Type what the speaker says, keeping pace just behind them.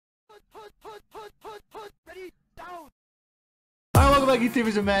my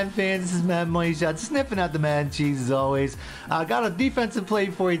YouTubers and Madden fans? This is Madden Money Shot, sniffing out the Madden cheese as always. Got a defensive play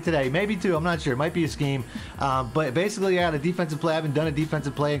for you today, maybe two, I'm not sure, it might be a scheme. But basically I got a defensive play. I haven't done a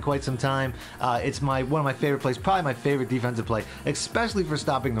defensive play in quite some time. It's one of my favorite plays, probably my favorite defensive play, especially for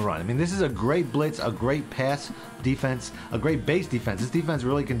stopping the run. I mean, this is a great blitz, a great pass defense, a great base defense. This defense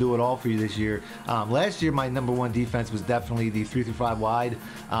really can do it all for you this year. Last year my #1 defense was definitely the 3-5 wide.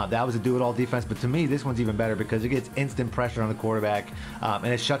 That was a do-it-all defense, but to me this one's even better because it gets instant pressure on the quarterback, and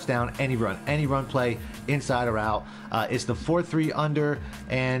it shuts down any run play, inside or out. It's the 4-3 under,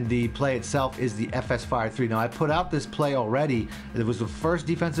 and the play itself is the FS Fire 3. Now I put out this play already. It was the first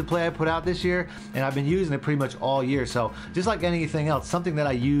defensive play I put out this year, and I've been using it pretty much all year. So just like anything else, something that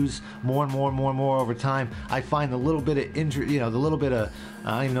I use more and more over time, I find the little bit of injury, the little bit of,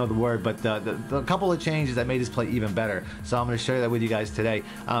 I don't even know the word, but the couple of changes that made this play even better. So I'm going to share that with you guys today,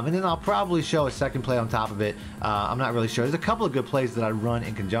 and then I'll probably show a second play on top of it. I'm not really sure. There's a couple of good plays that I run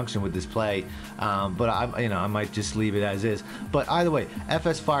in conjunction with this play, but I might just leave it as is. But either way,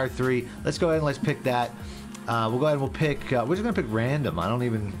 FS Fire 3. Let's go ahead and let's pick that. We'll go ahead and we'll pick. We're just gonna pick random. I don't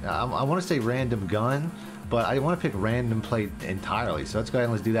even. I want to say random gun, but I want to pick random play entirely. So let's go ahead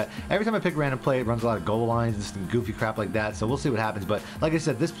and let's do that. Every time I pick random play, it runs a lot of goal lines and some goofy crap like that. So we'll see what happens. But like I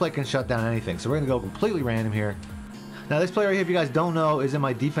said, this play can shut down anything. So we're gonna go completely random here. Now this play right here, if you guys don't know, is in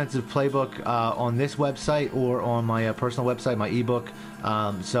my defensive playbook on this website or on my personal website, my ebook.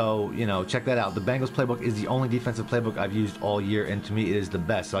 So check that out. The Bengals playbook is the only defensive playbook I've used all year, and to me it is the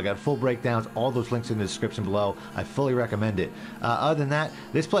best. So I got full breakdowns, all those links in the description below. I fully recommend it. Other than that,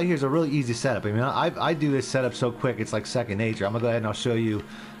 this play here is a really easy setup. I mean, I do this setup so quick, it's like second nature. I'm gonna go ahead and I'll show you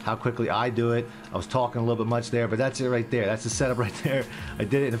how quickly I do it. I was talking a little bit much there, but that's it right there. That's the setup right there. I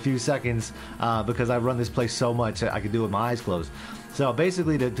did it in a few seconds because I run this play so much I could do it with my eyes closed. So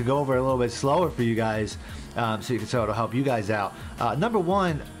basically, to go over a little bit slower for you guys, so it'll help you guys out.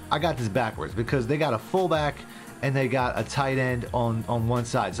 #1, I got this backwards because they got a fullback and they got a tight end on one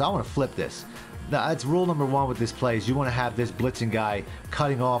side. So I want to flip this. Now, that's rule #1 with this play is you want to have this blitzing guy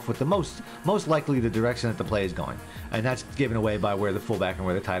cutting off with the most likely the direction that the play is going, and that's given away by where the fullback and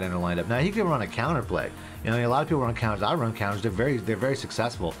where the tight end are lined up. Now he can run a counter play. A lot of people run counters. I run counters. They're very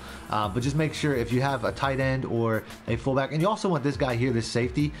successful. But just make sure if you have a tight end or a fullback, and you also want this guy here, this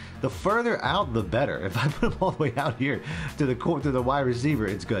safety, the further out the better. If I put him all the way out here to the wide receiver,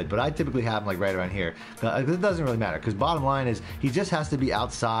 it's good. But I typically have him like right around here. It doesn't really matter because bottom line is he just has to be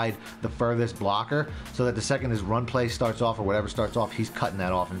outside the furthest blocker so that the second his run play starts off or whatever starts off, he's cutting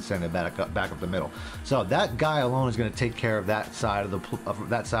that off and sending it back up the middle. So that guy alone is going to take care of that side of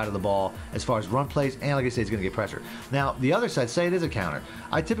the ball as far as run plays, and like I said, he's going to get pressure. Now the other side, say it is a counter,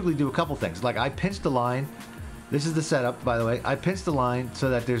 I typically do a couple things. Like I pinch the line. This is the setup, by the way. I pinch the line so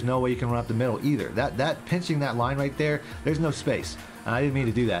that there's no way you can run up the middle either. That pinching that line right there, there's no space. And I didn't mean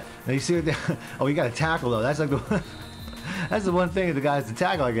to do that. Now you see what oh, you got to tackle though. That's like that's the one thing of the guys to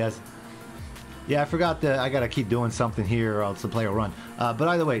tackle, I guess. Yeah, I forgot that I gotta keep doing something here or else the play will run. But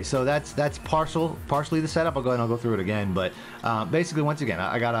either way, so that's partially the setup. I'll go ahead and I'll go through it again. But basically, once again,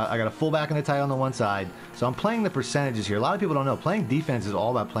 I got a fullback and a tight on the one side. So I'm playing the percentages here. A lot of people don't know. Playing defense is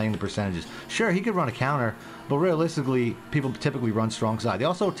all about playing the percentages. Sure, he could run a counter, but realistically, people typically run strong side. They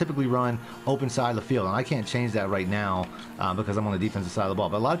also typically run open side of the field, and I can't change that right now because I'm on the defensive side of the ball.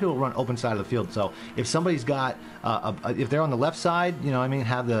 But a lot of people run open side of the field. So if somebody's got, if they're on the left side,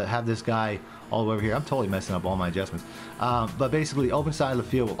 have this guy all the way over here. I'm totally messing up all my adjustments. But basically, open side of the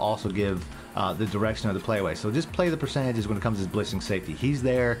field will also give the direction of the play away. So just play the percentages when it comes to blitzing safety. He's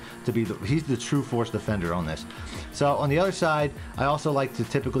there to be he's the true force defender on this. So on the other side, I also like to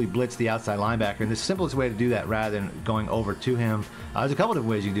typically blitz the outside linebacker, and the simplest way to do that rather than going over to him, there's a couple different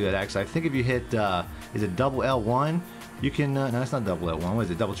ways you can do that actually. I think if you hit, is it double L1? You can, no, it's not double L1. What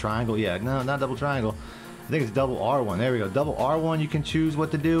is it, double triangle? Yeah, no, not double triangle. I think it's double R1. There we go. Double R1, you can choose what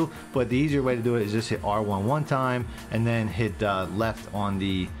to do, but the easier way to do it is just hit R1 one time and then hit left on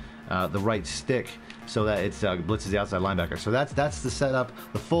the right stick so that it blitzes the outside linebacker. So that's the setup,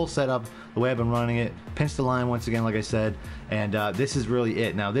 the full setup, the way I've been running it. Pinch the line once again, like I said, and this is really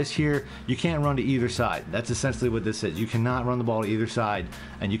it. Now this here, you can't run to either side. That's essentially what this is. You cannot run the ball to either side,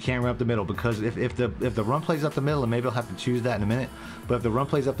 and you can't run up the middle because if the run plays up the middle, and maybe I'll have to choose that in a minute, but if the run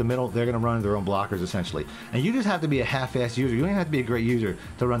plays up the middle, they're going to run into their own blockers essentially. And you just have to be a half-assed user. You don't even have to be a great user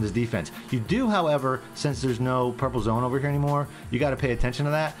to run this defense. You do, however, since there's no purple zone over here anymore, you got to pay attention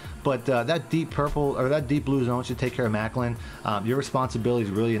to that. But that deep purple or that deep blue zone should take care of Macklin. Your responsibility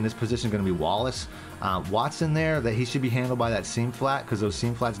is really in this position going to be Wallace. Watson there, that he should be handled by that seam flat because those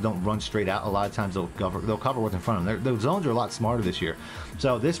seam flats don't run straight out. A lot of times they'll cover what's in front of them. The zones are a lot smarter this year.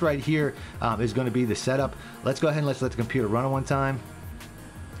 So this right here is going to be the setup. Let's go ahead and let's let the computer run it one time.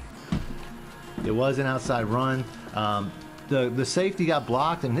 It was an outside run. The safety got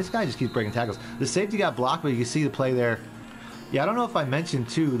blocked, and this guy just keeps breaking tackles. The safety got blocked, but you can see the play there. Yeah, I don't know if I mentioned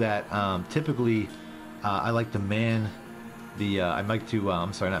too that typically I like to man the. I like to.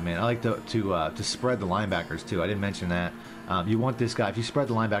 I'm sorry, not man. I like to spread the linebackers too. I didn't mention that. You want this guy. If you spread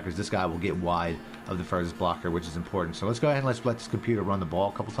the linebackers, this guy will get wide of the furthest blocker, which is important. So let's go ahead and let's let this computer run the ball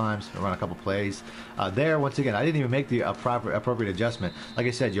a couple times, run a couple plays. There, once again, I didn't even make the appropriate adjustment. Like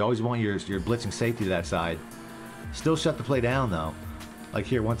I said, you always want your blitzing safety to that side. Still shut the play down though. Like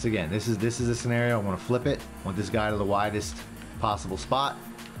here, once again, this is a scenario. I want to flip it. Want this guy to the widest possible spot,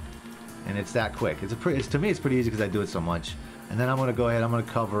 and it's that quick. To me, it's pretty easy because I do it so much. And then I'm going to go ahead. I'm going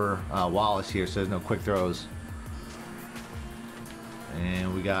to cover Wallace here, so there's no quick throws.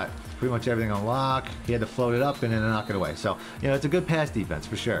 And we got pretty much everything on lock. He had to float it up and then knock it away. So, you know, it's a good pass defense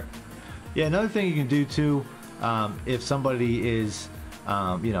for sure. Yeah, another thing you can do too, if somebody is,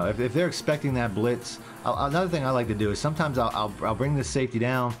 you know, if they're expecting that blitz, another thing I like to do is sometimes I'll bring this safety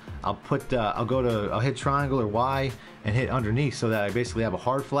down. I'll hit triangle or Y and hit underneath so that I basically have a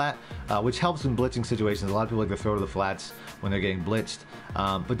hard flat, which helps in blitzing situations. A lot of people like to throw to the flats when they're getting blitzed.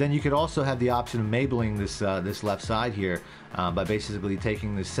 But then you could also have the option of mabling this left side here by basically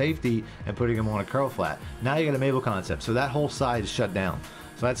taking the safety and putting him on a curl flat. Now you got a mabel concept, so that whole side is shut down.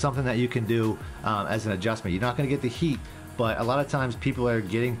 So that's something that you can do as an adjustment. You're not going to get the heat, but a lot of times people are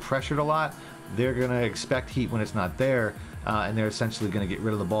getting pressured a lot. They're going to expect heat when it's not there, and they're essentially going to get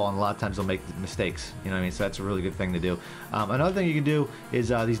rid of the ball, and a lot of times they'll make mistakes. You know what I mean? So that's a really good thing to do. Another thing you can do is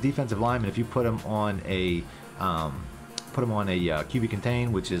these defensive linemen, if you put them on a QB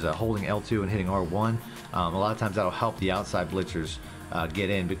contain, which is holding L2 and hitting R1, a lot of times that'll help the outside blitzers get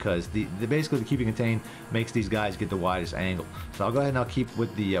in, because basically the QB contain makes these guys get the widest angle. So I'll go ahead and I'll keep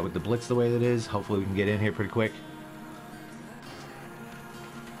with the blitz the way that it is. Hopefully we can get in here pretty quick.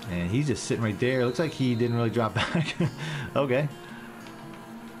 And he's just sitting right there. Looks like he didn't really drop back. Okay.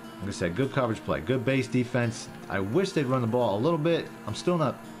 Like I said, good coverage play, good base defense. I wish they'd run the ball a little bit. I'm still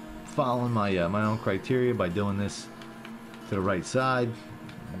not following my my own criteria by doing this to the right side.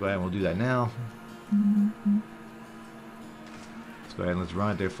 We'll go ahead and we'll do that now. Let's go ahead and let's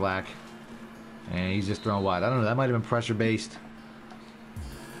run it there, Flack. And he's just throwing wide. I don't know, that might have been pressure based.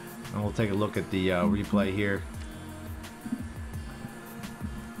 And we'll take a look at the replay here.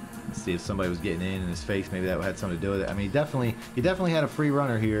 Let's see if somebody was getting in his face. Maybe that had something to do with it. I mean, he definitely had a free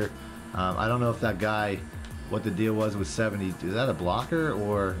runner here. I don't know if that guy, what the deal was with 70. Is that a blocker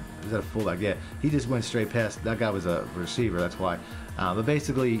or is that a fullback? Yeah, he just went straight past. That guy was a receiver, that's why. But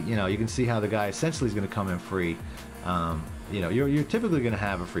basically, you know, you can see how the guy essentially is going to come in free. You know, you're typically going to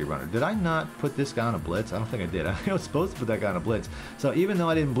have a free runner. Did I not put this guy on a blitz? I don't think I did. I was supposed to put that guy on a blitz. So even though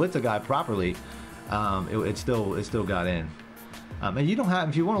I didn't blitz a guy properly, it still got in. And you don't have,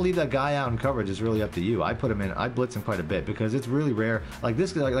 if you want to leave that guy out in coverage, it's really up to you. I put him in, I blitz him quite a bit because it's really rare. Like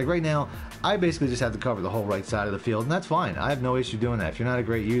this, like right now, I basically just have to cover the whole right side of the field, and that's fine. I have no issue doing that. If you're not a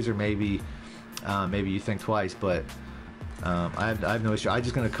great user, maybe you think twice, but I have no issue. I'm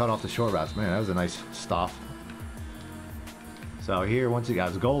just going to cut off the short routes. Man, that was a nice stop. So here, once again,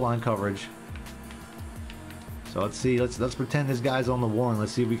 it's goal line coverage. So let's see, let's pretend this guy's on the one.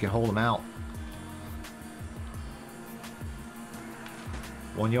 Let's see if we can hold him out.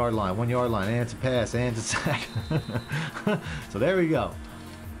 1 yard line, and it's a pass, and it's a sack. So there we go.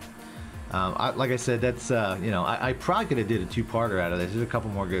 Like I said, that's you know, I probably could have did a two-parter out of this. There's a couple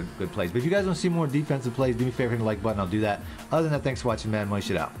more good plays. But if you guys want to see more defensive plays, do me a favor, hit the like button. I'll do that. Other than that, thanks for watching, man. Money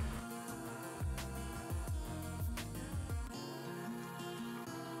shit out.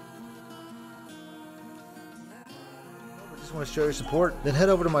 Want to show your support? Then head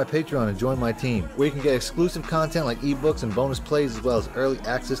over to my Patreon and join my team, where you can get exclusive content like ebooks and bonus plays, as well as early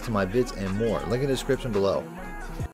access to my vids and more. Link in the description below.